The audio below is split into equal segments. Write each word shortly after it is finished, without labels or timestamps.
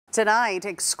Tonight,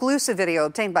 exclusive video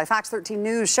obtained by Fox 13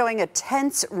 News showing a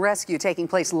tense rescue taking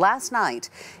place last night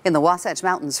in the Wasatch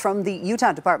Mountains from the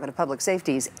Utah Department of Public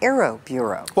Safety's Aero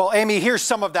Bureau. Well, Amy, here's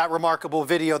some of that remarkable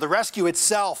video. The rescue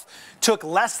itself took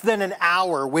less than an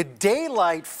hour. With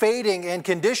daylight fading and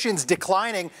conditions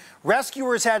declining,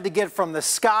 rescuers had to get from the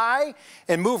sky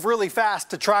and move really fast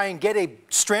to try and get a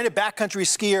stranded backcountry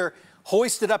skier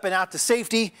hoisted up and out to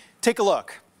safety. Take a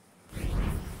look.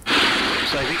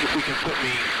 So I think if we can put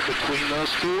me between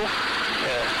those two,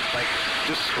 like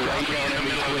just right down in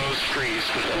between those trees,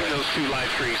 between those two live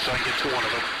trees, so I can get to one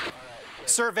of them.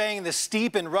 Surveying the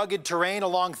steep and rugged terrain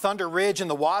along Thunder Ridge in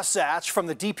the Wasatch from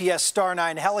the DPS Star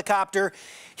 9 helicopter.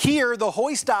 Here, the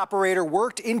hoist operator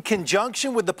worked in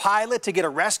conjunction with the pilot to get a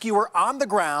rescuer on the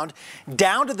ground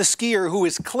down to the skier who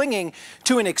is clinging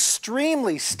to an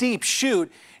extremely steep chute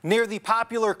near the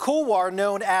popular couloir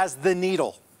known as the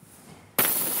Needle.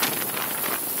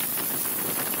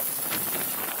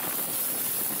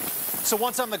 So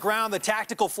once on the ground, the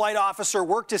tactical flight officer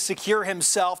worked to secure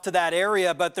himself to that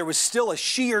area, but there was still a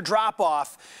sheer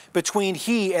drop-off between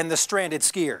he and the stranded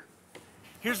skier.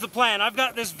 Here's the plan. I've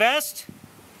got this vest.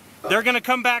 They're going to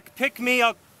come back, pick me,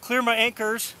 I'll clear my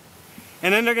anchors,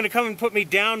 and then they're going to come and put me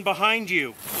down behind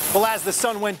you. Well, as the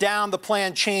sun went down, the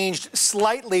plan changed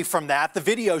slightly from that. The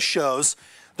video shows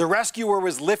the rescuer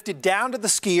was lifted down to the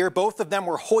skier. Both of them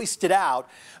were hoisted out.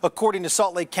 According to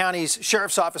Salt Lake County's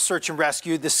Sheriff's Office Search and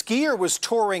Rescue, the skier was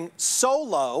touring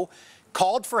solo,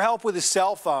 called for help with his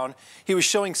cell phone. He was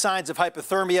showing signs of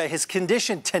hypothermia. His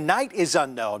condition tonight is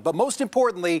unknown, but most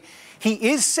importantly,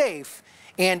 he is safe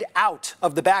and out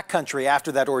of the backcountry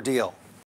after that ordeal.